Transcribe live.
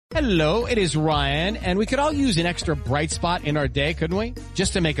Hello, it is Ryan, and we could all use an extra bright spot in our day, couldn't we?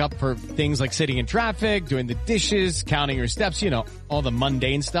 Just to make up for things like sitting in traffic, doing the dishes, counting your steps, all the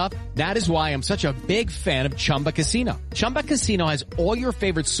mundane stuff. That is why I'm such a big fan of Chumba Casino. Chumba Casino has all your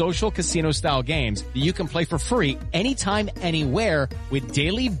favorite social casino-style games that you can play for free anytime, anywhere with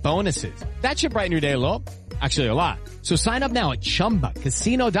daily bonuses. That should brighten your day a little. Actually, a lot. So sign up now at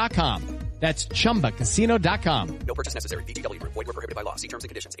ChumbaCasino.com. That's ChumbaCasino.com. No purchase necessary. VGW Group. Void where prohibited by law. See terms and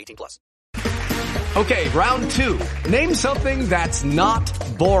conditions. 18+. Okay, round two. Name something that's not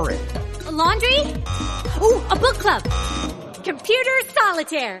boring. A laundry? Ooh, a book club. Computer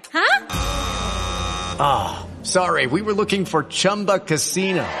solitaire, huh? Ah, sorry. We were looking for Chumba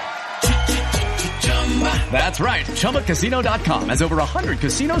Casino. That's right. ChumbaCasino.com has over 100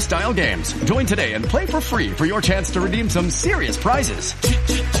 casino-style games. Join today and play for free for your chance to redeem some serious prizes.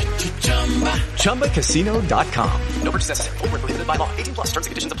 ChumbaCasino.com. No purchase necessary. Void where prohibited by law. 18+. Terms and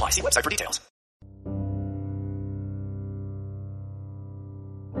conditions apply. See website for details.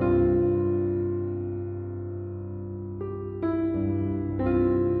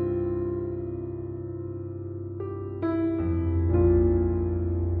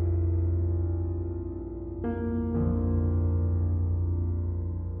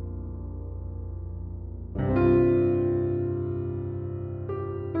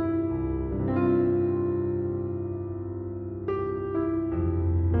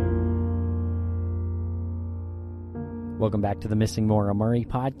 Welcome back to the Missing Maura Murray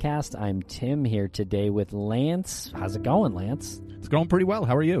podcast. I'm Tim here today with Lance. How's it going, Lance? It's going pretty well.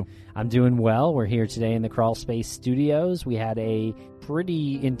 How are you? I'm doing well. We're here today in the Crawl Space Studios. We had a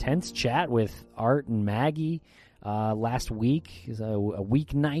pretty intense chat with Art and Maggie last week. It was a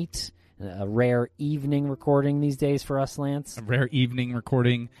weeknight, a rare evening recording these days for us, Lance. A rare evening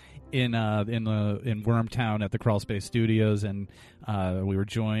recording in Wormtown at the Crawl Space Studios, and we were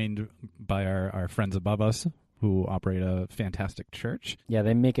joined by our friends above us, who operate a fantastic church. Yeah,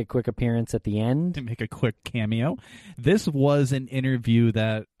 they make a quick appearance at the end. They make a quick cameo. This was an interview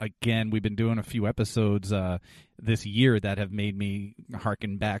that, again, we've been doing a few episodes this year that have made me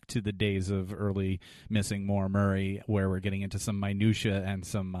harken back to the days of early Missing Maura Murray, where we're getting into some minutia and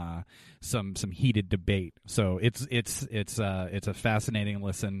some heated debate. So it's a fascinating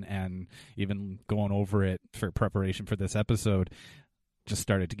listen, and even going over it for preparation for this episode, just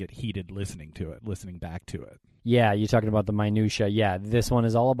started to get heated listening back to it. Yeah, you're talking about the minutia. Yeah, this one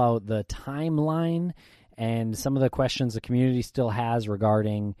is all about the timeline and some of the questions the community still has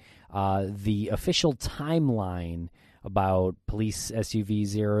regarding the official timeline about Police SUV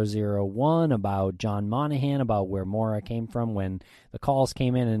 001, about John Monahan, about where Maura came from when the calls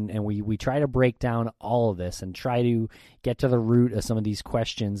came in, and we try to break down all of this and try to get to the root of some of these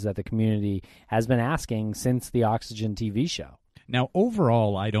questions that the community has been asking since the Oxygen TV show. Now,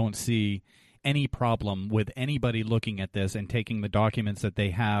 overall, I don't see any problem with anybody looking at this and taking the documents that they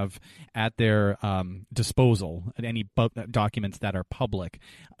have at their disposal, any documents that are public.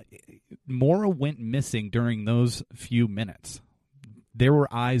 Maura went missing during those few minutes. There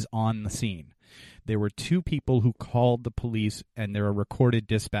were eyes on the scene. There were two people who called the police, and there are recorded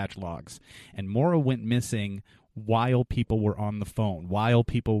dispatch logs. And Maura went missing while people were on the phone, while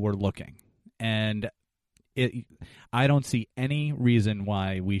people were looking. And I don't see any reason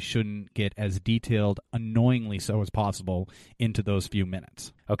why we shouldn't get as detailed, annoyingly so as possible, into those few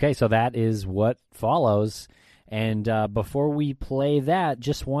minutes. Okay, so that is what follows. And before we play that,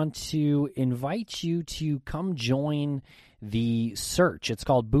 just want to invite you to come join the search. It's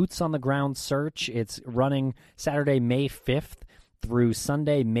called Boots on the Ground Search. It's running Saturday, May 5th. Through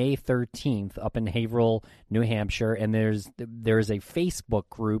Sunday, May 13th, up in Haverhill, New Hampshire, and there's a Facebook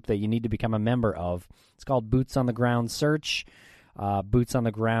group that you need to become a member of. It's called Boots on the Ground Search, Boots on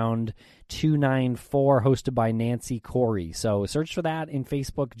the Ground 294, hosted by Nancy Corey. So search for that in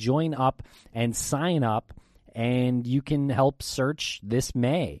Facebook, join up, and sign up, and you can help search this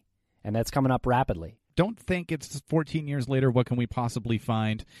May, and that's coming up rapidly. Don't think it's 14 years later, what can we possibly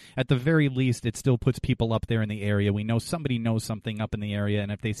find? At the very least, it still puts people up there in the area. We know somebody knows something up in the area,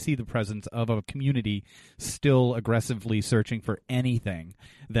 and if they see the presence of a community still aggressively searching for anything,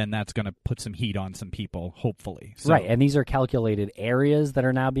 then that's going to put some heat on some people, hopefully. So, right, and these are calculated areas that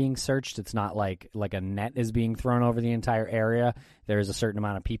are now being searched. It's not like a net is being thrown over the entire area. There's a certain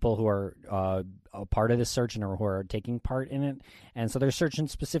amount of people who are a part of this search and who are taking part in it, and so they're searching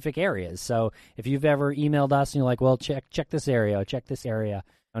specific areas. So if you've ever emailed us and you're like, well, check this area, check this area,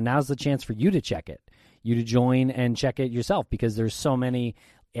 now's the chance for you to check it, you to join and check it yourself, because there's so many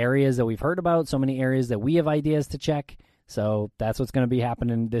areas that we've heard about, so many areas that we have ideas to check. So that's what's going to be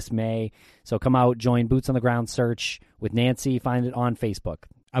happening this May. So come out, join Boots on the Ground Search with Nancy. Find it on Facebook.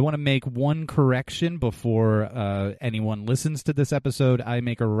 I want to make one correction before anyone listens to this episode. I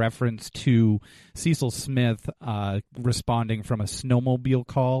make a reference to Cecil Smith responding from a snowmobile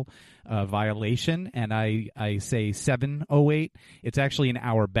call violation, and I say 7:08. It's actually an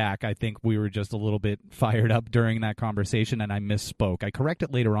hour back. I think we were just a little bit fired up during that conversation, and I misspoke. I correct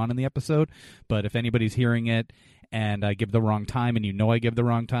it later on in the episode, but if anybody's hearing it and I give the wrong time, and you know I give the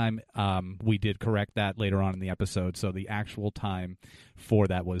wrong time, we did correct that later on in the episode. So the actual time for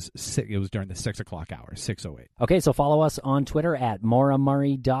that was it was during the 6 o'clock hour, 6:08. Okay, so follow us on Twitter at Maura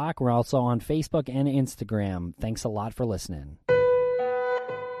Murray Doc. We're also on Facebook and Instagram. Thanks a lot for listening.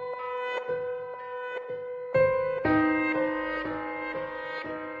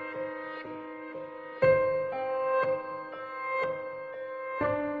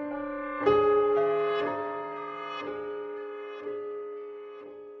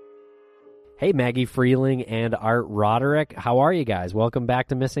 Hey, Maggie Freeling and Art Roderick. How are you guys? Welcome back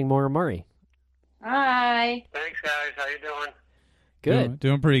to Missing Maura Murray. Hi. Thanks, guys. How you doing? Good.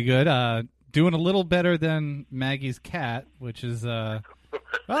 Doing pretty good. Doing a little better than Maggie's cat, which is, well,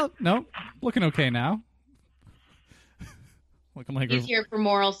 no, looking okay now. Looking like He's here for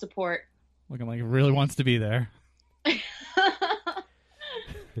moral support. Looking like it really wants to be there.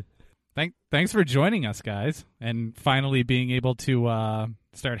 Thanks for joining us, guys, and finally being able to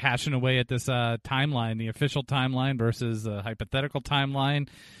start hashing away at this timeline, the official timeline versus the hypothetical timeline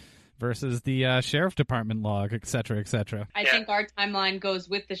versus the sheriff department log, et cetera, et cetera. I think our timeline goes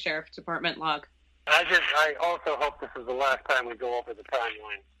with the sheriff department log. I also hope this is the last time we go over the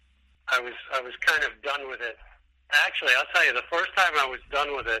timeline. I was kind of done with it. Actually, I'll tell you, the first time I was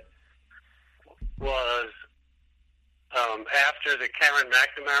done with it was after the Karen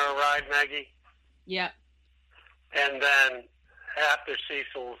McNamara ride, Maggie. Yeah. And then after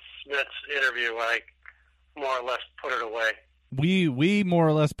Cecil Smith's interview, I more or less put it away. We more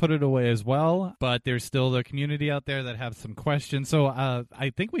or less put it away as well, but there's still the community out there that have some questions. So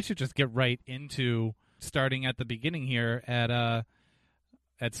I think we should just get right into starting at the beginning here at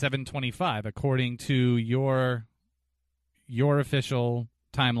 7:25, according to your official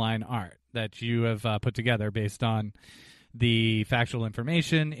timeline, Art, that you have put together based on the factual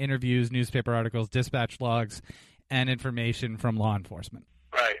information, interviews, newspaper articles, dispatch logs, and information from law enforcement.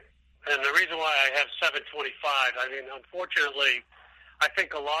 Right. And the reason why I have 7:25, I mean, unfortunately, I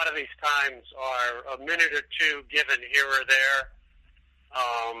think a lot of these times are a minute or two given here or there.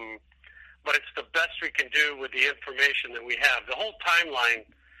 But it's the best we can do with the information that we have. The whole timeline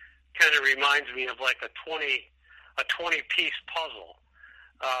kind of reminds me of like a 20-piece puzzle.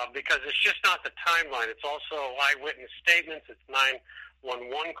 Because it's just not the timeline. It's also eyewitness statements. It's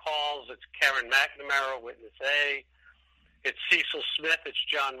 911 calls. It's Karen McNamara, witness A. It's Cecil Smith. It's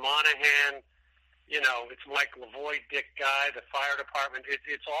John Monahan. You know, it's Mike Lavoie, Dick Guy, the fire department.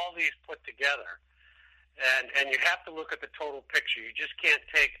 It's all these put together. And you have to look at the total picture. You just can't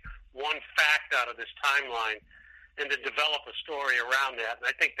take one fact out of this timeline and to develop a story around that. And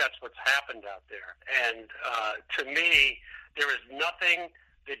I think that's what's happened out there. And to me, there is nothing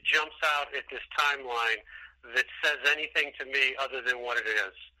that jumps out at this timeline that says anything to me other than what it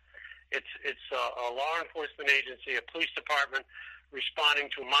is. It's a law enforcement agency, a police department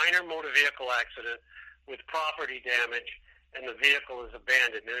responding to a minor motor vehicle accident with property damage, and the vehicle is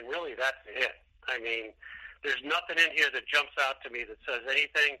abandoned. And really, that's it. I mean, there's nothing in here that jumps out to me that says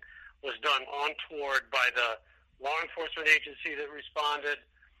anything was done untoward by the law enforcement agency that responded,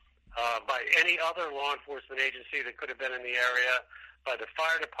 by any other law enforcement agency that could have been in the area, by the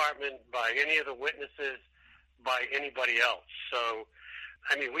fire department, by any of the witnesses, by anybody else. So,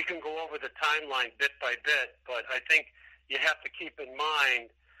 I mean, we can go over the timeline bit by bit, but I think you have to keep in mind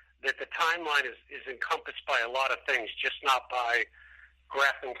that the timeline is encompassed by a lot of things, just not by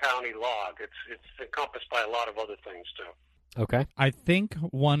Grafton County log. It's encompassed by a lot of other things, too. Okay. I think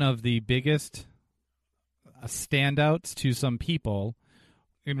one of the biggest standouts to some people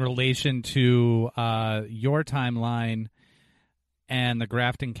in relation to your timeline and the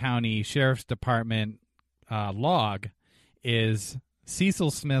Grafton County Sheriff's Department log is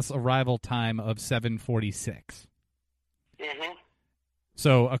Cecil Smith's arrival time of 7:46. Mm-hmm.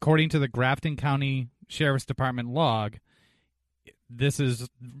 So, according to the Grafton County Sheriff's Department log, this is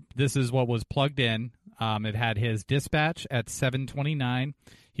what was plugged in. It had his dispatch at 7:29.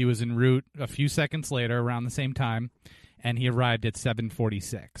 He was en route a few seconds later, around the same time, and he arrived at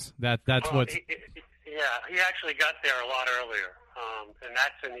 7:46. That's what's. He actually got there a lot earlier. And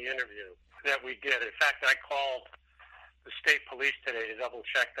that's in the interview that we did. In fact, I called the state police today to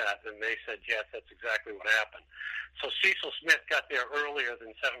double-check that, and they said, yes, that's exactly what happened. So Cecil Smith got there earlier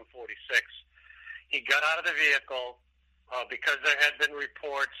than 7:46. He got out of the vehicle because there had been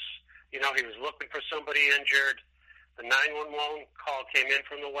reports, he was looking for somebody injured. The 911 call came in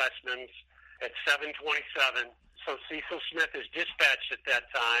from the Westmans at 7:27. So Cecil Smith is dispatched at that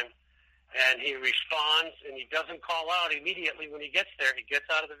time, and he responds, and he doesn't call out immediately when he gets there. He gets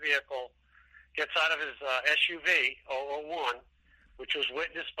out of the vehicle, gets out of his SUV, 001, which was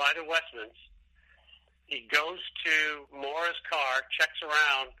witnessed by the Westmans. He goes to Mora's car, checks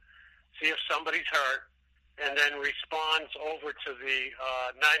around, see if somebody's hurt, and then responds over to the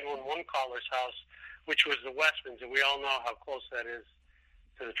 911 caller's house, which was the Westmans, and we all know how close that is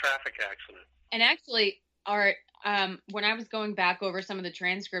to the traffic accident. And actually, Art, when I was going back over some of the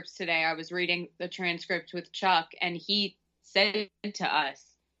transcripts today, I was reading the transcript with Chuck, and he said to us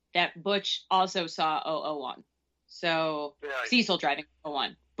that Butch also saw 001. So Right. Cecil driving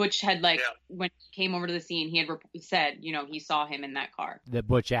 001. Butch had when he came over to the scene, he had said, he saw him in that car. That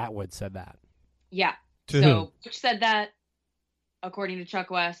Butch Atwood said that. Yeah. To so who? Butch said that, according to Chuck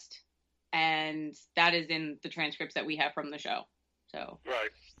West, and that is in the transcripts that we have from the show. So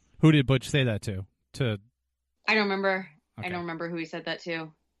Right. Who did Butch say that to? I don't remember. Okay. I don't remember who he said that to.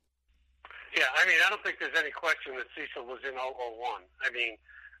 Yeah, I don't think there's any question that Cecil was in 001.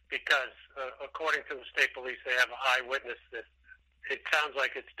 Because according to the state police, they have an eyewitness that it sounds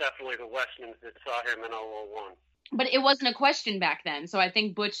like it's definitely the Westmans that saw him in 001. But it wasn't a question back then, so I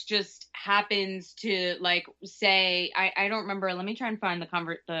think Butch just happens to say, I don't remember. Let me try and find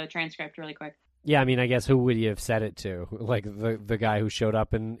the transcript really quick. Yeah, I guess who would you have said it to? Like the guy who showed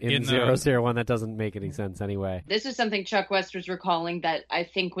up in 001? That doesn't make any sense anyway. This is something Chuck West was recalling that I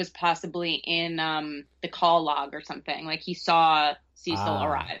think was possibly in the call log or something. Like he saw Cecil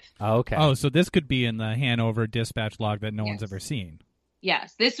arrive. Oh, okay. Oh, so this could be in the Hanover dispatch log that no one's ever seen.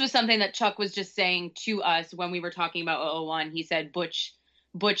 Yes, this was something that Chuck was just saying to us when we were talking about 001. He said Butch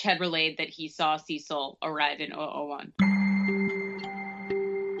had relayed that he saw Cecil arrive in 001.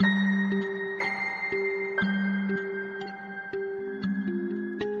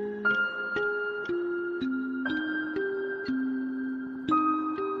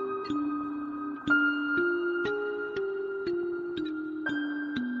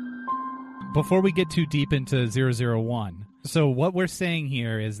 Before we get too deep into 001, so what we're saying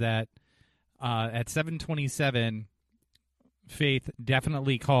here is that at 7:27, Faith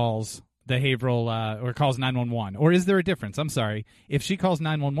definitely calls the Haverhill or calls 911. Or is there a difference? I'm sorry. If she calls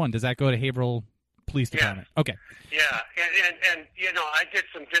 911, does that go to Haverhill Police Department? Yeah. Okay. Yeah, and I did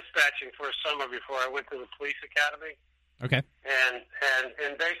some dispatching for a summer before I went to the police academy. Okay.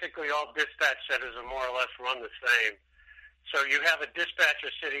 And basically all dispatch centers are more or less run the same. So you have a dispatcher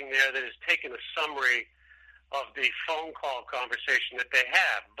sitting there that is taking a summary of the phone call conversation that they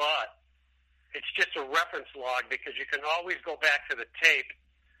have, but it's just a reference log because you can always go back to the tape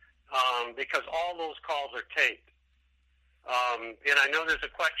because all those calls are taped. And I know there's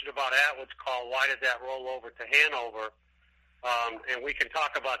a question about Atwood's call. Why did that roll over to Hanover? And we can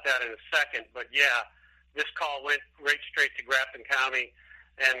talk about that in a second. But, yeah, this call went right straight to Grafton County,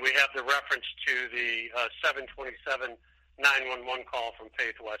 and we have the reference to the 727 911 call from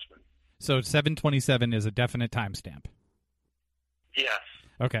Faith Westman. So 7:27 is a definite timestamp. Yes.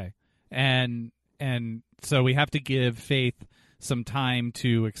 Okay. And so we have to give Faith some time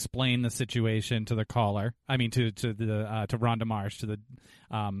to explain the situation to the caller. I mean, to Rhonda Marsh, to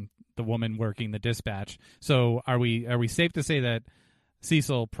the woman working the dispatch. So are we safe to say that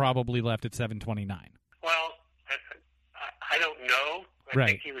Cecil probably left at 7:29? Well, I don't know. I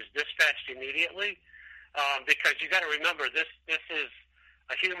think he was dispatched immediately because you got to remember this is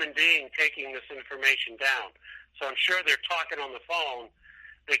a human being taking this information down. So I'm sure they're talking on the phone.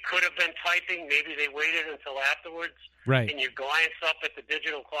 They could have been typing. Maybe they waited until afterwards. Right. And you glance up at the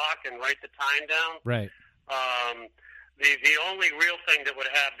digital clock and write the time down. Right. The only real thing that would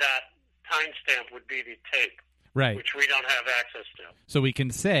have that timestamp would be the tape. Right. Which we don't have access to. So we can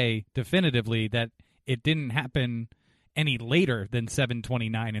say definitively that it didn't happen any later than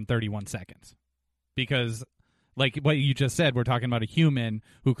 7:29 and 31 seconds. Because, like what you just said, we're talking about a human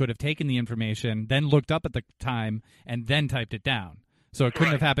who could have taken the information, then looked up at the time, and then typed it down. So it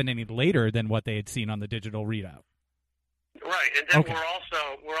couldn't have happened any later than what they had seen on the digital readout. Right, and then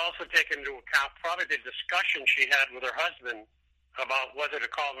we're also taking into account probably the discussion she had with her husband about whether to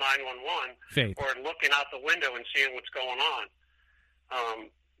call 911 Faith. or looking out the window and seeing what's going on.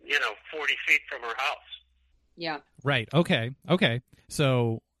 40 feet from her house. Yeah. Right. Okay.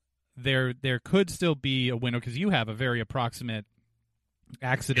 So there could still be a window because you have a very approximate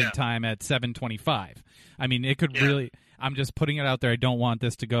accident time at 7:25. I mean, it could really. I'm just putting it out there. I don't want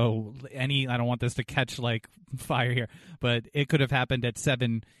this to go I don't want this to catch like fire here, but it could have happened at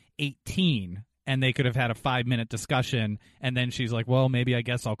 7:18 and they could have had a 5-minute discussion, and then she's like, well, maybe I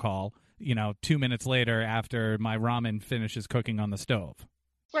guess I'll call, 2 minutes later after my ramen finishes cooking on the stove.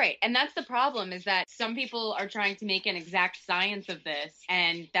 Right. And that's the problem, is that some people are trying to make an exact science of this,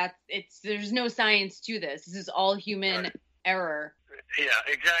 and there's no science to this. This is all human error. Yeah,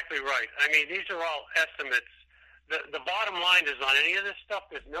 exactly right. I mean, these are all estimates. The bottom line is, on any of this stuff,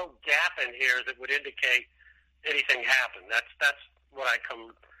 there's no gap in here that would indicate anything happened. That's what I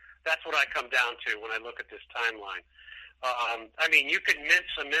come down to when I look at this timeline. I mean, you could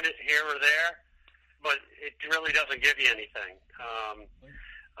mince a minute here or there, but it really doesn't give you anything.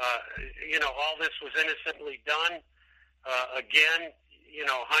 All this was innocently done. Again,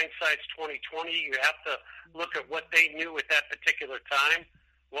 hindsight's 20/20. You have to look at what they knew at that particular time,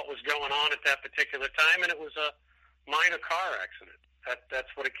 what was going on at that particular time, and it was a minor car accident. That's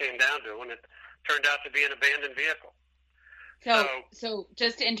what it came down to, and it turned out to be an abandoned vehicle. So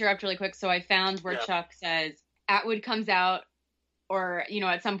just to interrupt really quick, so I found where Chuck says Atwood comes out, or,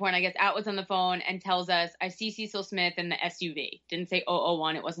 at some point, I guess Atwood's on the phone and tells us, I see Cecil Smith in the SUV. Didn't say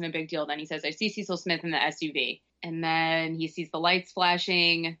 001. It wasn't a big deal. Then he says, I see Cecil Smith in the SUV. And then he sees the lights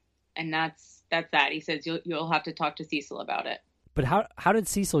flashing, and that's that. He says, you'll have to talk to Cecil about it. But how did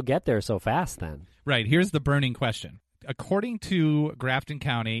Cecil get there so fast then? Right. Here's the burning question. According to Grafton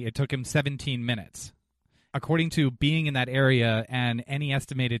County, it took him 17 minutes. According to being in that area and any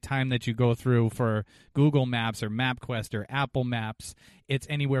estimated time that you go through for Google Maps or MapQuest or Apple Maps, it's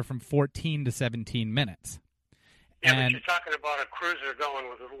anywhere from 14 to 17 minutes. Yeah, but you're talking about a cruiser going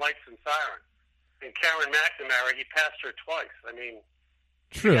with lights and sirens. And Karen McNamara, he passed her twice. I mean,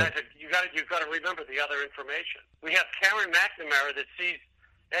 true. You've got to remember the other information. We have Karen McNamara that sees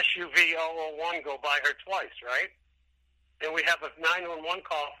SUV 001 go by her twice, right? And we have a 911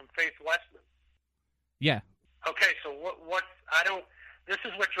 call from Faith Westman. Yeah. Okay, so this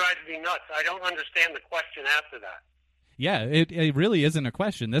is what drives me nuts. I don't understand the question after that. Yeah, it really isn't a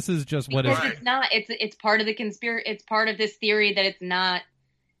question. This is just what because it's not. It's part of the conspiracy. It's part of this theory that it's not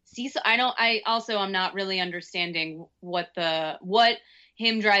Cecil. I'm not really understanding what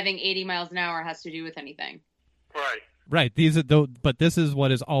him driving 80 miles an hour has to do with anything. Right. But this is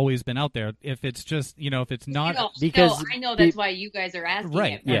what has always been out there. If it's just, if it's not because I know that's why you guys are asking.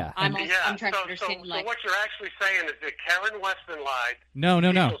 Right. It, yeah. I'm trying to understand. So what you're actually saying is that Karen Westman lied. No.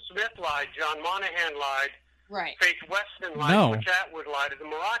 Cecil Smith lied. John Monahan lied. Right. Faith Westman lied. No. Butch Atwood lied. And the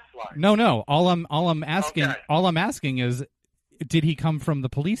Marats lied. No. All I'm asking is, did he come from the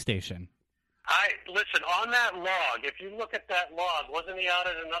police station? Listen, on that log, if you look at that log, wasn't he out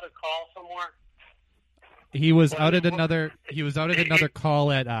at another call somewhere? He was out at another call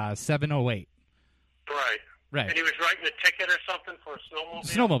at 7:08. Right. And he was writing a ticket or something for a snowmobile?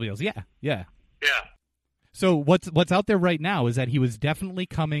 Snowmobiles, yeah. Yeah. So what's out there right now is that he was definitely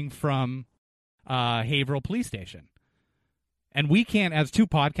coming from Haverhill Police Station. And we can't, as two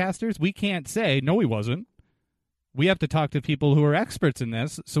podcasters, we can't say, no, he wasn't. We have to talk to people who are experts in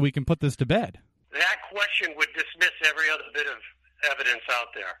this so we can put this to bed. That question would dismiss every other bit of evidence out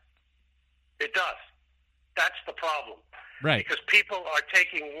there. It does. That's the problem. Right. Because people are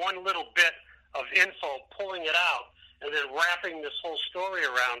taking one little bit of info, pulling it out, and then wrapping this whole story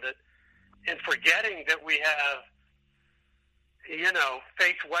around it, and forgetting that we have,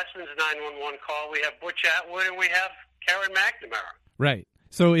 Faith Westman's 911 call, we have Butch Atwood, and we have Karen McNamara. Right.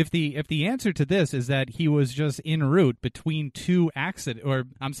 So if the answer to this is that he was just en route between he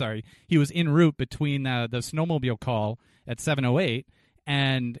was en route between the snowmobile call at 7:08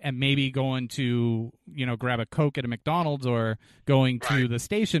 and maybe going to grab a Coke at a McDonald's or going to the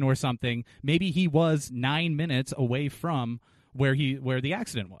station or something, maybe he was 9 minutes away from where the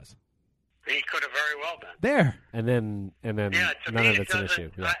accident was. He could have very well been there. And then none of it's an issue.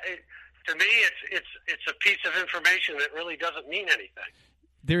 Yeah. To me, it's a piece of information that really doesn't mean anything.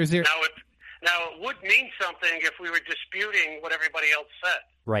 Now it would mean something if we were disputing what everybody else said.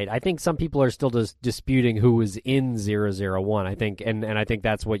 Right. I think some people are still just disputing who was in 001. I think, and I think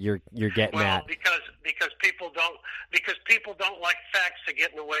that's what you're getting at. Because people don't like facts to get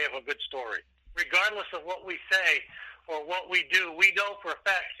in the way of a good story. Regardless of what we say or what we do, we know for a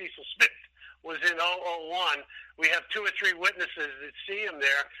fact Cecil Smith was in 001. We have 2 or 3 witnesses that see him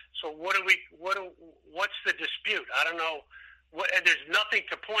there. So what's the dispute? I don't know. And there's nothing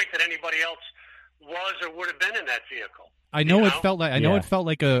to point that anybody else was or would have been in that vehicle. I know it felt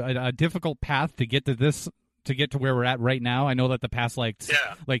like a difficult path to get to this, to get to where we're at right now. I know that the past like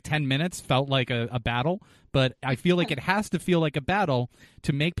 10 minutes felt like a battle, but I feel like it has to feel like a battle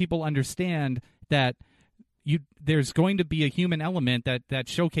to make people understand that there's going to be a human element that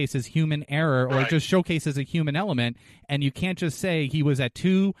showcases human error or just showcases a human element, and you can't just say he was at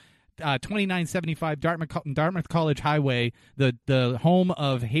 2 2975 Dartmouth College Highway, the home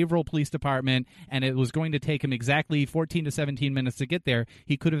of Haverhill Police Department, and it was going to take him exactly 14 to 17 minutes to get there.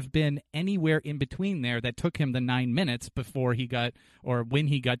 He could have been anywhere in between there that took him the 9 minutes before he got, or when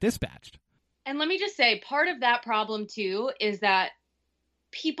he got dispatched. And let me just say, part of that problem, too, is that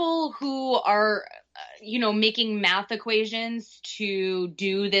people who are, making math equations to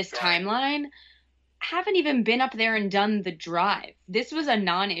do this timeline haven't even been up there and done the drive. This was a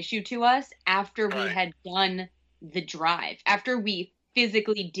non-issue to us after we had done the drive, after we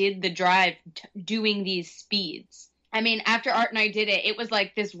physically did the drive doing these speeds. I mean, after Art and I did it, it was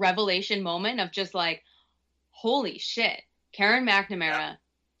like this revelation moment of just like, holy shit, Karen McNamara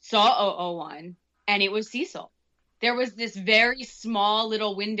saw 001 and it was Cecil. There was this very small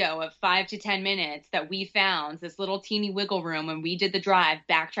little window of 5 to 10 minutes that we found, this little teeny wiggle room when we did the drive,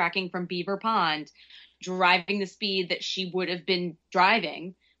 backtracking from Beaver Pond, driving the speed that she would have been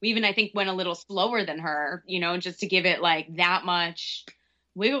driving. We even, I think, went a little slower than her, just to give it like that much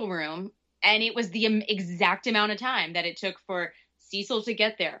wiggle room. And it was the exact amount of time that it took for Cecil to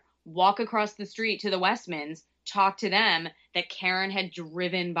get there, walk across the street to the Westmans, talk to them, that Karen had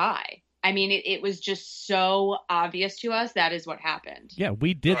driven by. I mean, it was just so obvious to us that is what happened. Yeah,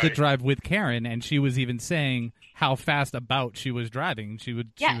 we did the drive with Karen, and she was even saying how fast about she was driving. She was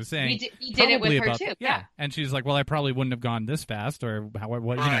saying we did it with her too. Yeah, and she's like, "Well, I probably wouldn't have gone this fast, or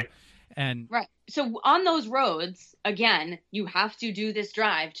what you know." And So on those roads, again, you have to do this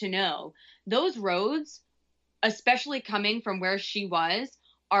drive to know those roads, especially coming from where she was,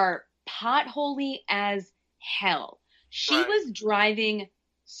 are potholy as hell. She was driving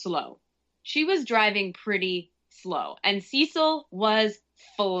slow. She was driving pretty slow, and Cecil was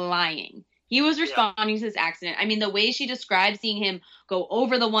flying. He was responding to this accident. I mean, the way she described seeing him go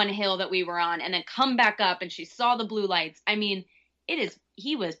over the one hill that we were on and then come back up and she saw the blue lights. I mean,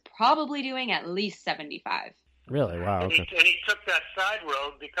 he was probably doing at least 75. Really? Wow. And he took that side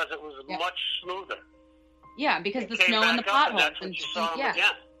road because it was much smoother. Yeah, because the snow and the potholes. That's when you saw him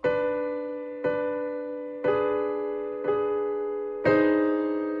again.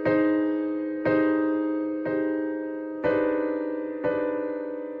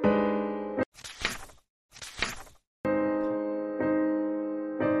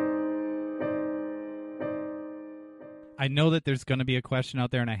 I know that there's going to be a question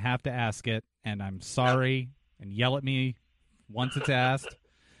out there, and I have to ask it, and I'm sorry, and yell at me once it's asked,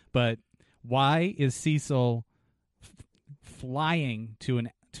 but why is Cecil flying to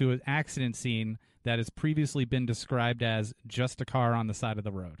an accident scene that has previously been described as just a car on the side of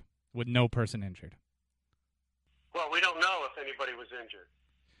the road with no person injured? Well, we don't know if anybody was injured.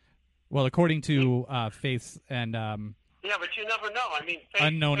 Well, according to Faith and yeah, but you never know. I mean, Faith,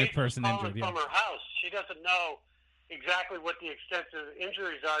 unknown Faith person injured. From her house, she doesn't know exactly what the extent of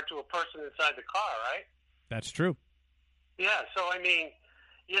injuries are to a person inside the car, right? That's true. Yeah, so I mean,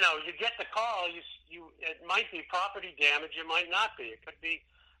 you get the call, it might be property damage, it might not be. It could be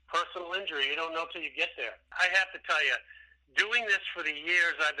personal injury. You don't know till you get there. I have to tell you, doing this for the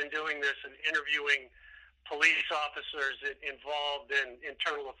years I've been doing this and interviewing police officers involved in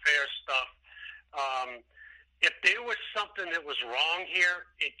internal affairs stuff, if there was something that was wrong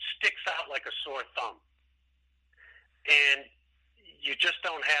here, it sticks out like a sore thumb. And you just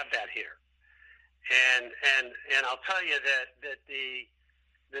don't have that here. And I'll tell you that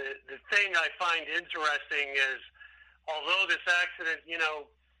the thing I find interesting is, although this accident, a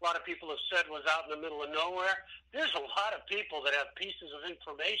lot of people have said was out in the middle of nowhere, there's a lot of people that have pieces of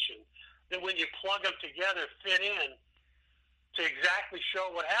information that when you plug them together fit in to exactly show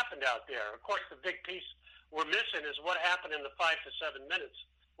what happened out there. Of course, the big piece we're missing is what happened in the 5 to 7 minutes,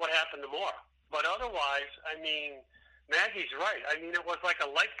 what happened to Maura. But otherwise, I mean, Maggie's right. I mean, it was like a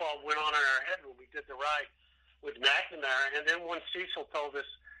light bulb went on in our head when we did the ride with McNamara, and then when Cecil told us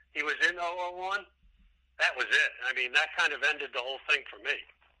he was in 001, that was it. I mean, that kind of ended the whole thing for me.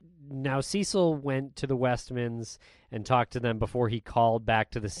 Now, Cecil went to the Westmans and talked to them before he called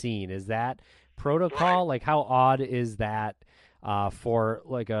back to the scene. Is that protocol? Right. Like, how odd is that for,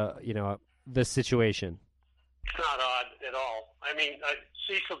 like, the situation? It's not odd at all. I mean,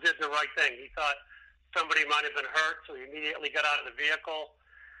 Cecil did the right thing. He thought somebody might have been hurt, so he immediately got out of the vehicle,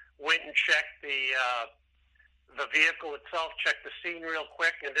 went and checked the vehicle itself, checked the scene real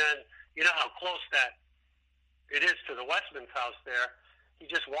quick, and then, you know how close that it is to the Westmans house there. He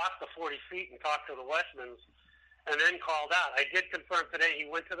just walked the 40 feet and talked to the Westmans and then called out. I did confirm today he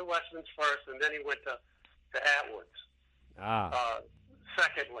went to the Westmans first, and then he went to Atwood's.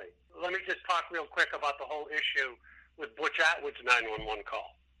 Secondly, let me just talk real quick about the whole issue with Butch Atwood's 911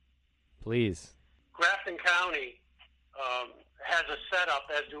 call. Please. Grafton County has a setup,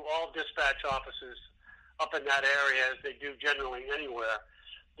 as do all dispatch offices up in that area, as they do generally anywhere,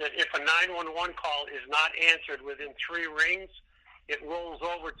 that if a 911 call is not answered within 3 rings, it rolls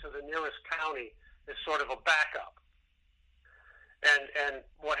over to the nearest county as sort of a backup. And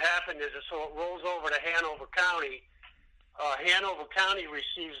what happened is, so it rolls over to Hanover County. Hanover County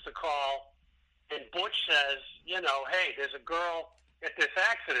receives the call, and Butch says, hey, there's a girl at this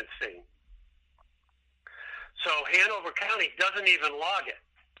accident scene. So Hanover County doesn't even log it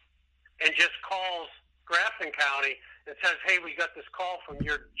and just calls Grafton County and says, hey, we got this call from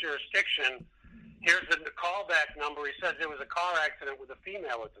your jurisdiction. Here's the callback number. He says there was a car accident with a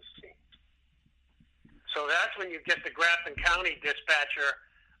female at the scene. So that's when you get the Grafton County dispatcher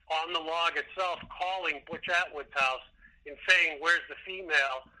on the log itself calling Butch Atwood's house and saying, where's the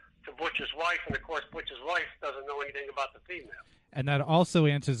female, to Butch's wife. And, of course, Butch's wife doesn't know anything about the female. And that also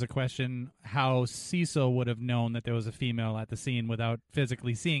answers the question how Cecil would have known that there was a female at the scene without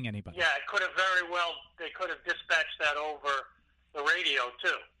physically seeing anybody. Yeah, it could have they could have dispatched that over the radio,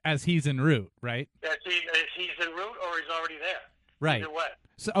 too. As he's en route, right? As he's en route or he's already there. Right. Either way.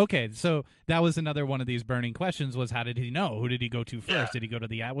 So that was another one of these burning questions was, how did he know? Who did he go to first? Yeah. Did he go to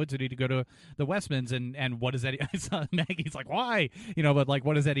the Atwoods or did he go to the Westmans? And what does that – I saw Maggie's like, why? But like,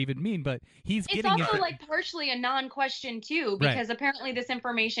 what does that even mean? But he's it's getting – It's also like partially a non-question too, because apparently this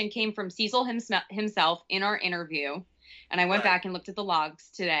information came from Cecil himself in our interview. And I went back and looked at the logs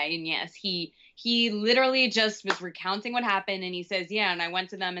today, and yes, he literally just was recounting what happened, and he says, yeah, and I went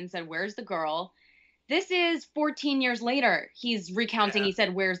to them and said, where's the girl? This is 14 years later. He's recounting. Yeah. He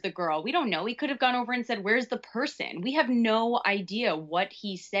said, where's the girl? We don't know. He could have gone over and said, where's the person? We have no idea what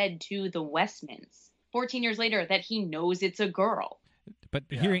he said to the Westmans 14 years later, that he knows it's a girl. But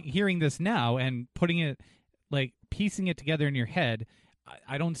hearing this now and putting it, like piecing it together in your head,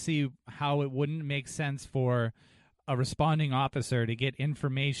 I don't see how it wouldn't make sense for a responding officer to get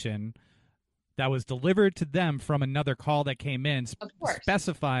information that was delivered to them from another call that came in,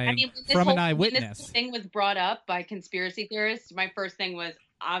 specifying from an eyewitness. When this thing was brought up by conspiracy theorists, my first thing was,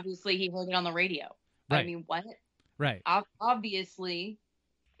 obviously he heard it on the radio. Right. I mean, what? Right. Obviously.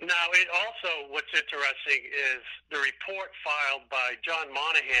 Now, it also, what's interesting is the report filed by John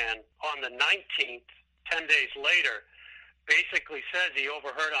Monahan on the 19th, 10 days later, basically says he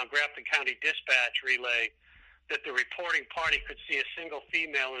overheard on Grafton County Dispatch Relay that the reporting party could see a single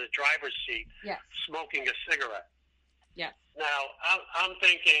female in the driver's seat smoking a cigarette. Yeah. Now, I'm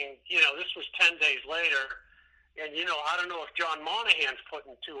thinking, this was 10 days later, and, I don't know if John Monahan's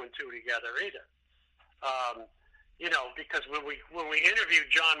putting 2 and 2 together either. Because when we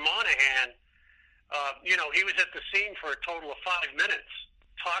interviewed John Monahan, he was at the scene for a total of 5 minutes.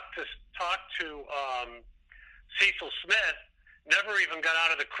 Talked to Cecil Smith, never even got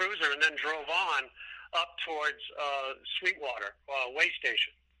out of the cruiser, and then drove on up towards Sweetwater way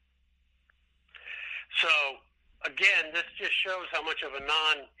station. So, again, this just shows how much of a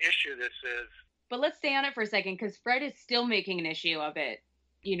non-issue this is. But let's stay on it for a second, because Fred is still making an issue of it.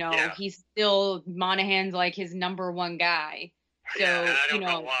 He's still, Monahan's like his number one guy. So, I don't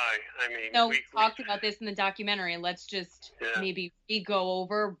know why. I mean, we talked about this in the documentary, and let's just maybe go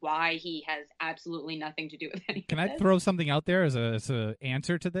over why he has absolutely nothing to do with anything. Can I throw something out there as a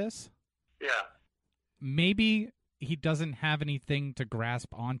answer to this? Yeah. Maybe he doesn't have anything to grasp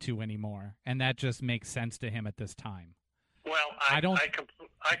onto anymore, and that just makes sense to him at this time. Well, I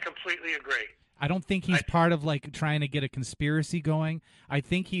completely agree. I don't think he's part of like trying to get a conspiracy going. I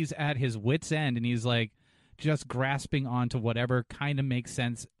think he's at his wit's end, and he's like just grasping onto whatever kind of makes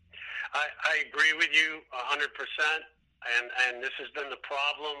sense. I agree with you 100%, and this has been the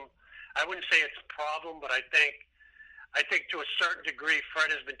problem. I wouldn't say it's a problem, but I think to a certain degree,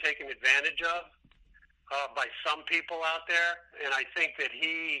 Fred has been taken advantage of by some people out there, and I think that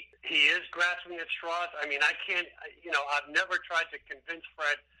he is grasping at straws. I mean, I've never tried to convince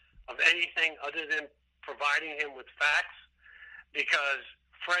Fred of anything other than providing him with facts, because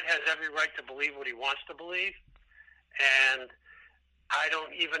Fred has every right to believe what he wants to believe, and I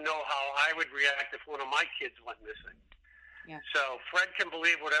don't even know how I would react if one of my kids went missing. Yeah. So Fred can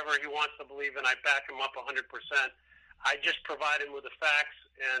believe whatever he wants to believe, and I back him up 100%. I just provide him with the facts,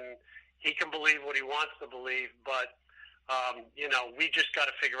 and he can believe what he wants to believe, but, we just got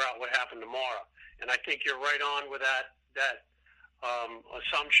to figure out what happened tomorrow. And I think you're right on with that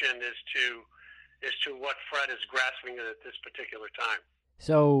assumption as to what Fred is grasping at this particular time.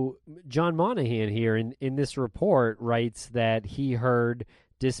 So John Monahan here in this report writes that he heard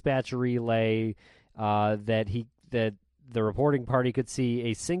dispatch relay that the reporting party could see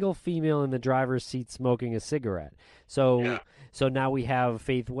a single female in the driver's seat smoking a cigarette. So now we have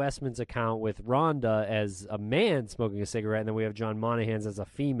Faith Westman's account with Rhonda as a man smoking a cigarette, and then we have John Monahan's as a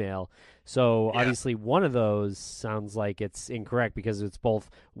female. So obviously one of those sounds like it's incorrect because it's both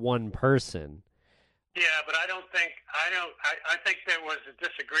one person. Yeah, but I think there was a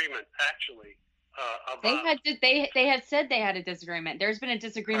disagreement actually. About They had said they had a disagreement. There's been a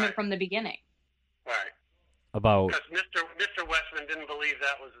disagreement from the beginning. Right. About because Mr. Westman didn't believe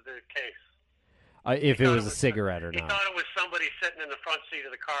that was the case. If it was a cigarette or not. He not. thought it was somebody sitting in the front seat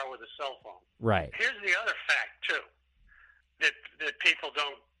of the car with a cell phone. Right. Here's the other fact too that people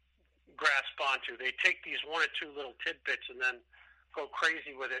don't grasp onto. They take these one or two little tidbits and then go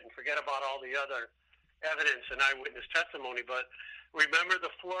crazy with it and forget about all the other evidence and eyewitness testimony. But remember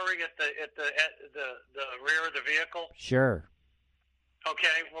the flooring at the rear of the vehicle? Sure.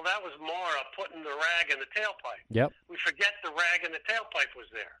 Okay, well, that was Maura putting the rag in the tailpipe. Yep. We forget the rag in the tailpipe was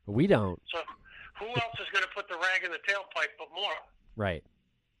there. We don't. So who else is going to put the rag in the tailpipe but Maura? Right.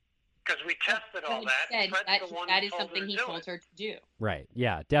 Because we tested all that. That is something he told her to do. Right.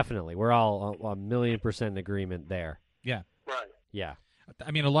 Yeah, definitely. We're all 1,000,000% in agreement there. Yeah. Right. Yeah.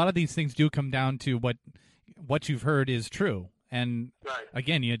 I mean, a lot of these things do come down to what you've heard is true. And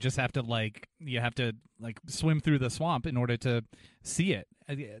again, you just have to swim through the swamp in order to see it.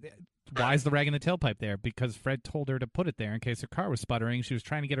 Why is the rag in the tailpipe there? Because Fred told her to put it there in case her car was sputtering. She was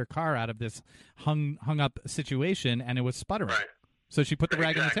trying to get her car out of this hung up situation, and it was sputtering. Right. So she put the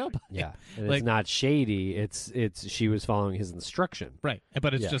rag in the tailpipe. Yeah, and it's not shady. It's she was following his instruction. Right,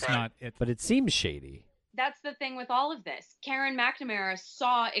 but it's just not. But it seems shady. That's the thing with all of this. Karen McNamara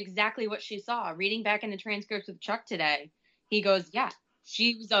saw exactly what she saw. Reading back in the transcripts with Chuck today, he goes, yeah,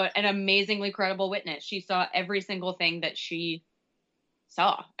 she was an amazingly credible witness. She saw every single thing that she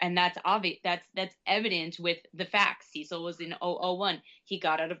saw. And that's obvious. That's evident with the facts. Cecil was in 001. He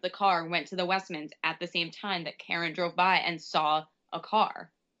got out of the car and went to the Westmans at the same time that Karen drove by and saw a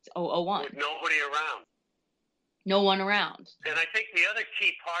car. It's 001. With nobody around. No one around. And I think the other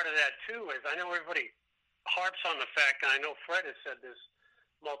key part of that, too, is I know everybody harps on the fact, and I know Fred has said this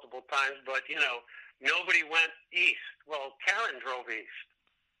multiple times, but, nobody went east. Well, Karen drove east.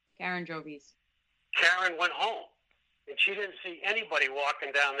 Karen drove east. Karen went home, and she didn't see anybody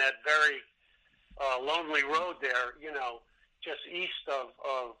walking down that very lonely road there, just east of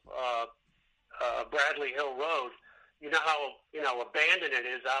Bradley Hill Road. You know how abandoned it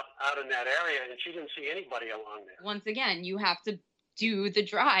is out in that area, and she didn't see anybody along there. Once again, you have to do the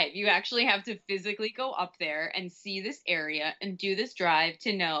drive. You actually have to physically go up there and see this area and do this drive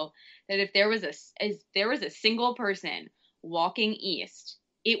to know that if there was a single person walking east,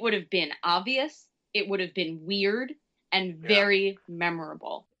 it would have been obvious, it would have been weird, and very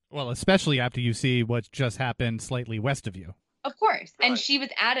memorable. Well, especially after you see what just happened slightly west of you. Of course. Right. And she was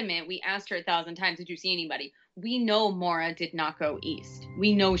adamant. We asked her 1,000 times, did you see anybody? We know Maura did not go east.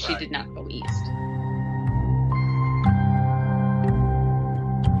 We know she did not go east.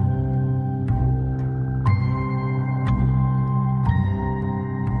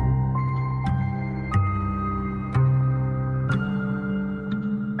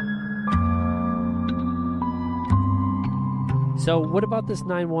 So what about this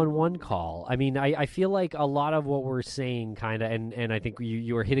 911 call? I mean, I feel like a lot of what we're saying kind of, and I think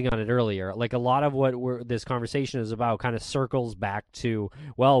you were hitting on it earlier, like a lot of what this conversation is about kind of circles back to,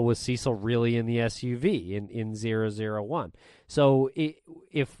 well, was Cecil really in the SUV in 001? So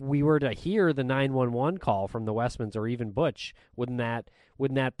if we were to hear the 911 call from the Westmans or even Butch, wouldn't that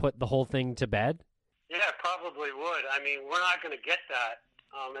put the whole thing to bed? Yeah, it probably would. I mean, we're not going to get that,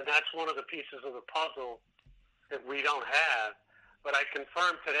 and that's one of the pieces of the puzzle that we don't have. But I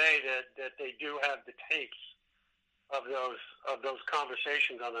confirmed today that they do have the tapes of those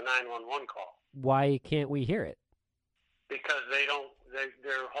conversations on the 911 call. Why can't we hear it? Because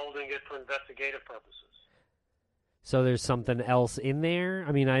they're holding it for investigative purposes. So there's something else in there?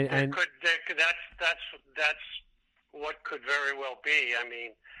 I mean, that's what could very well be. I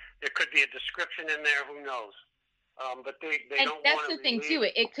mean, there could be a description in there. Who knows? But they and don't. That's the thing too.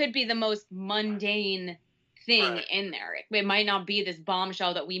 It could be the most mundane thing in there. It might not be this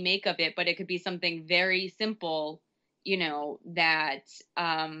bombshell that we make of it, but it could be something very simple, that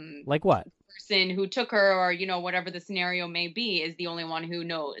like what? Person who took her or whatever the scenario may be is the only one who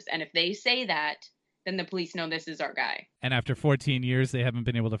knows. And if they say that, then the police know this is our guy. And after 14 years, they haven't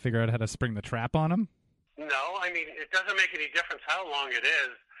been able to figure out how to spring the trap on him? No, I mean, it doesn't make any difference how long it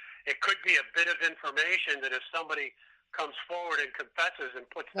is. It could be a bit of information that if somebody comes forward and confesses and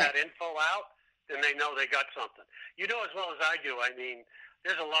puts that info out, then they know they got something. You know as well as I do, I mean,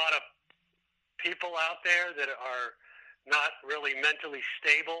 there's a lot of people out there that are not really mentally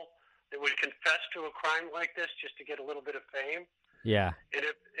stable that would confess to a crime like this just to get a little bit of fame. Yeah. And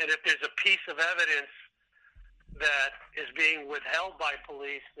if there's a piece of evidence that is being withheld by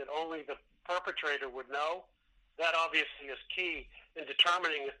police that only the perpetrator would know, that obviously is key in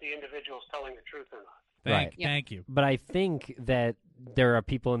determining if the individual is telling the truth or not. Thank you. But I think that there are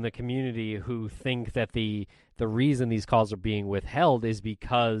people in the community who think that the reason these calls are being withheld is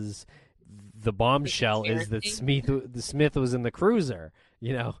because the bombshell is that Smith was in the cruiser,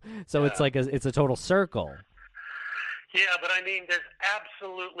 you know. So it's like it's a total circle. Yeah, but I mean, there's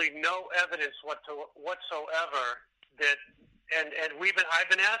absolutely no evidence whatsoever that, and I've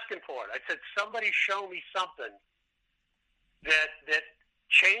been asking for it. I said, somebody show me something that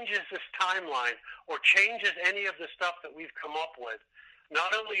changes this timeline or changes any of the stuff that we've come up with,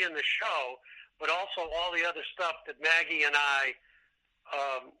 not only in the show, but also all the other stuff that Maggie and I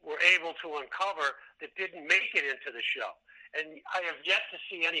were able to uncover that didn't make it into the show. And I have yet to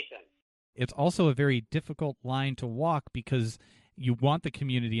see anything. It's also a very difficult line to walk because you want the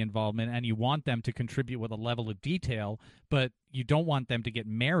community involvement and you want them to contribute with a level of detail, but you don't want them to get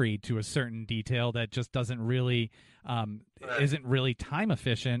married to a certain detail that just doesn't really isn't really time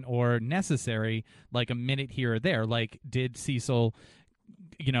efficient or necessary, like a minute here or there. Like, did Cecil,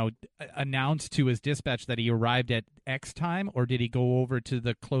 announce to his dispatch that he arrived at X time, or did he go over to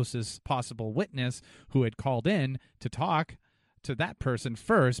the closest possible witness who had called in to talk to that person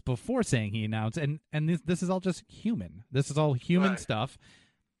first before saying he announced? And this is all just human. This is all human stuff.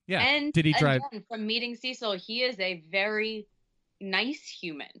 Yeah. And did he drive? Again, from meeting Cecil, he is a very nice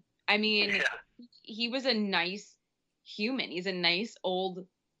human. I mean, he was a nice human. He's a nice old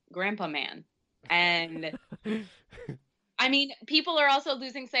grandpa man. And I mean, people are also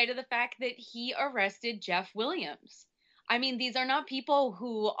losing sight of the fact that he arrested Jeff Williams. I mean, these are not people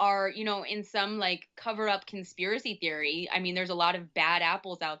who are, in some like cover up conspiracy theory. I mean, there's a lot of bad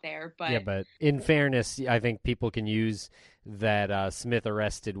apples out there, but yeah, but in fairness, I think people can use that Smith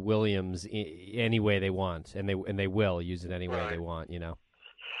arrested Williams any way they want, and they will use it any way they want.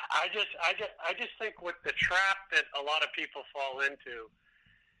 I just think what the trap that a lot of people fall into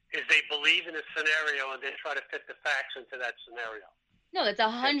is they believe in a scenario and they try to fit the facts into that scenario. No, that's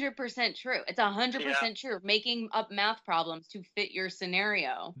 100% true. It's 100% true. Making up math problems to fit your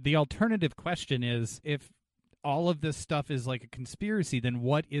scenario. The alternative question is, if all of this stuff is like a conspiracy, then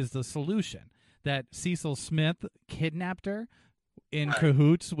what is the solution? That Cecil Smith kidnapped her in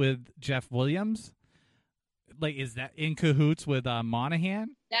cahoots with Jeff Williams? Like, is that in cahoots with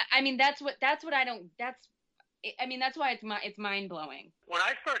Monahan? That's why it's mind blowing. When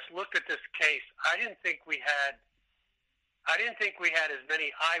I first looked at this case, I didn't think we had as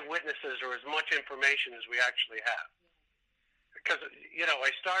many eyewitnesses or as much information as we actually have. Because,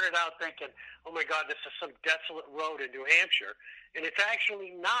 I started out thinking, oh my God, this is some desolate road in New Hampshire, and it's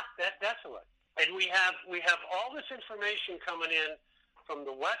actually not that desolate. And we have all this information coming in from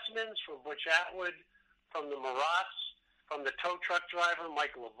the Westmans, from Butch Atwood, from the Marats, from the tow truck driver,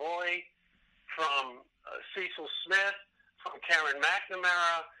 Mike Lavoie, from Cecil Smith, from Karen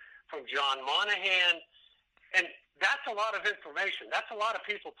McNamara, from John Monahan, and that's a lot of information. That's a lot of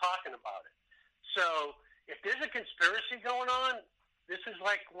people talking about it. So if there's a conspiracy going on, this is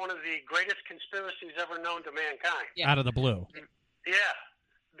like one of the greatest conspiracies ever known to mankind. Yeah. Out of the blue. Yeah,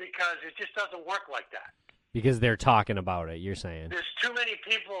 because it just doesn't work like that. Because they're talking about it, you're saying. There's too many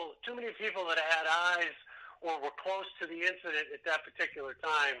people that had eyes or were close to the incident at that particular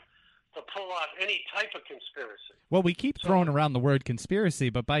time to pull off any type of conspiracy. Well, we keep throwing around the word conspiracy,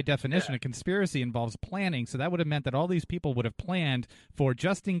 but by definition, a conspiracy involves planning. So that would have meant that all these people would have planned for,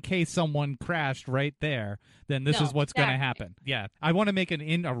 just in case someone crashed right there, then this is what's going to happen. Yeah. I want to make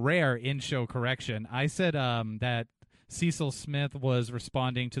a rare in-show correction. I said that Cecil Smith was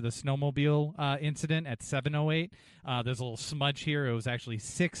responding to the snowmobile incident at 7:08. There's a little smudge here. It was actually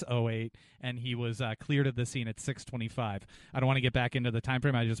 6:08, and he was cleared of the scene at 6:25. I don't want to get back into the time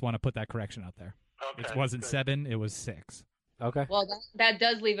frame. I just want to put that correction out there. Okay, it wasn't 7. It was 6. Okay. Well, that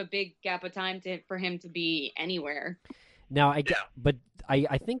does leave a big gap of time for him to be anywhere. Now, I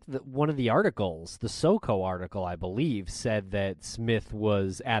think that one of the articles, the SoCo article, I believe, said that Smith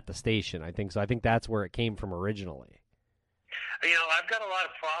was at the station. I think so. I think that's where it came from originally. I've got a lot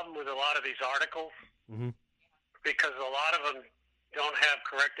of problem with a lot of these articles because a lot of them don't have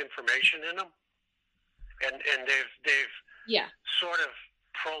correct information in them, and they've sort of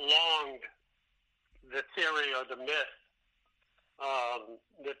prolonged the theory or the myth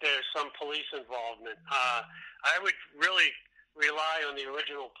that there's some police involvement. I would really rely on the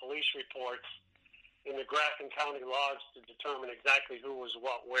original police reports in the Grafton County logs to determine exactly who was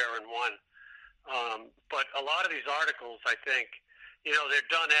what, where, and when. But a lot of these articles, I think, they're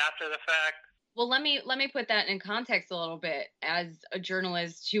done after the fact. Well, let me put that in context a little bit. As a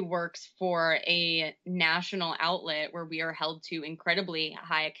journalist who works for a national outlet where we are held to incredibly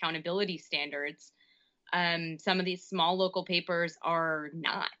high accountability standards, some of these small local papers are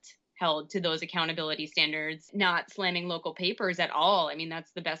not held to those accountability standards, not slamming local papers at all. I mean,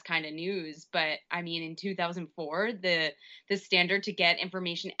 that's the best kind of news. But I mean, in 2004, the standard to get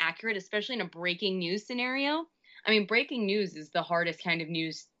information accurate, especially in a breaking news scenario, I mean, breaking news is the hardest kind of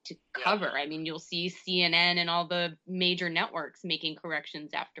news to cover. I mean, you'll see CNN and all the major networks making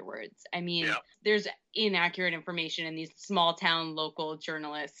corrections afterwards. I mean, there's inaccurate information in these small town local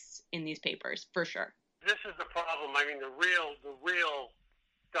journalists in these papers, for sure. This is the problem. I mean, the real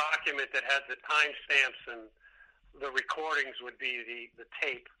document that had the timestamps and the recordings would be the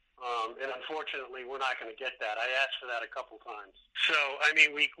tape. And unfortunately, we're not going to get that. I asked for that a couple times. So, I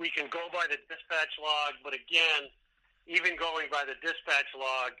mean, we can go by the dispatch log, but again, even going by the dispatch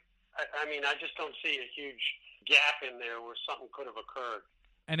log, I mean, I just don't see a huge gap in there where something could have occurred.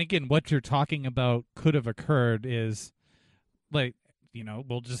 And again, what you're talking about could have occurred is, like,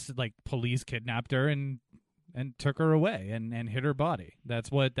 we'll just, like, police kidnapped her and took her away and hid her body.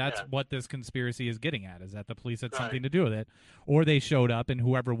 That's what this conspiracy is getting at, is that the police had something to do with it. Or they showed up and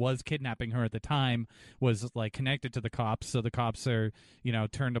whoever was kidnapping her at the time was, like, connected to the cops, so the cops are,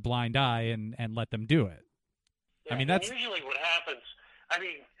 turned a blind eye and let them do it. Yeah, I mean, that's usually what happens. I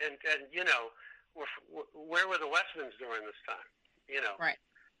mean, and where were the Westmans during this time? Right.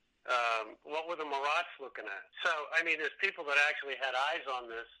 What were the Marats looking at? So, I mean, there's people that actually had eyes on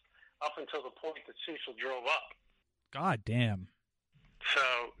this up until the point that Cecil drove up. God damn. So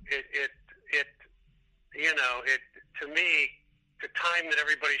it to me, the time that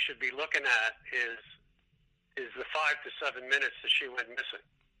everybody should be looking at is the 5 to 7 minutes that she went missing.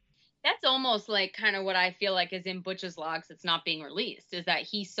 That's almost like kind of what I feel like is in Butch's logs that's not being released, is that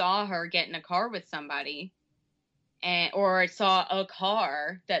he saw her get in a car with somebody or saw a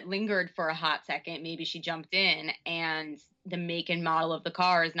car that lingered for a hot second. Maybe she jumped in, and the make and model of the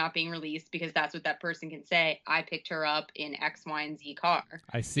car is not being released because that's what that person can say. I picked her up in X, Y, and Z car.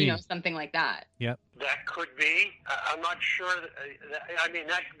 I see. Something like that. Yep. That could be. I'm not sure. I mean,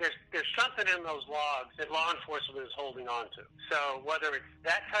 there's something in those logs that law enforcement is holding on to. So whether it's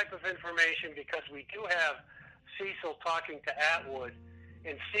that type of information, because we do have Cecil talking to Atwood,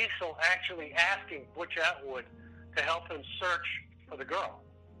 and Cecil actually asking Butch Atwood to help him search for the girl,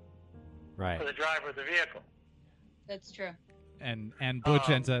 right, for the driver of the vehicle. That's true. And Butch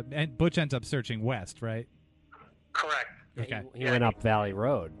ends up searching west, right? Correct. Okay. He went up Valley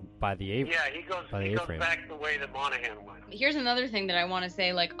Road by the A-frame. Yeah, he goes back the way that Monahan went. Here's another thing that I want to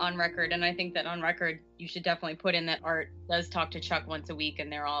say, like, on record, and I think that on record you should definitely put in that Art does talk to Chuck once a week,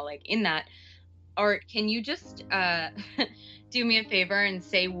 and they're all, like, in that. Art, can you just do me a favor and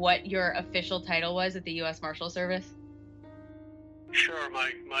say what your official title was at the U.S. Marshal Service? Sure.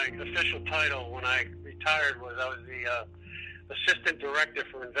 My official title when I retired was I was the Assistant Director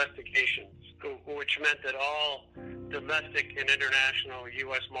for Investigations, which meant that all domestic and international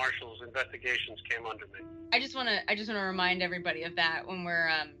U.S. Marshals investigations came under me. I just want to remind everybody of that when we're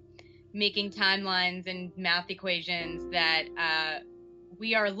making timelines and math equations, that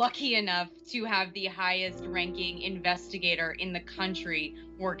we are lucky enough to have the highest ranking investigator in the country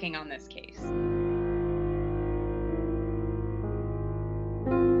working on this case.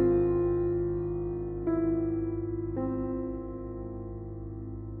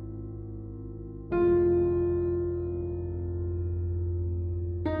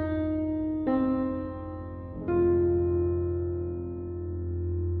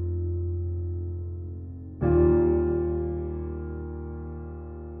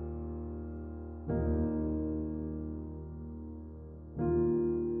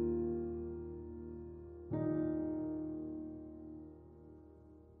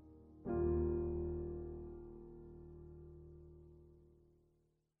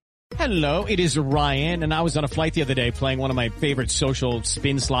 Hello, it is Ryan, and I was on a flight the other day playing one of my favorite social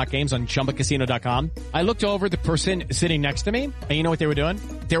spin slot games on ChumbaCasino.com. I looked over at the person sitting next to me, and you know what they were doing?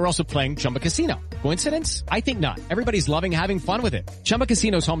 They were also playing Chumba Casino. Coincidence? I think not. Everybody's loving having fun with it. Chumba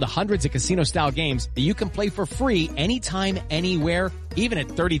Casino is home to hundreds of casino-style games that you can play for free anytime, anywhere, even at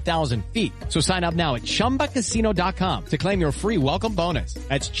 30,000 feet. So sign up now at ChumbaCasino.com to claim your free welcome bonus.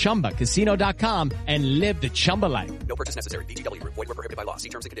 That's ChumbaCasino.com and live the Chumba life. No purchase necessary. VGW. Void where prohibited by law. See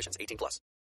terms and conditions. 18+.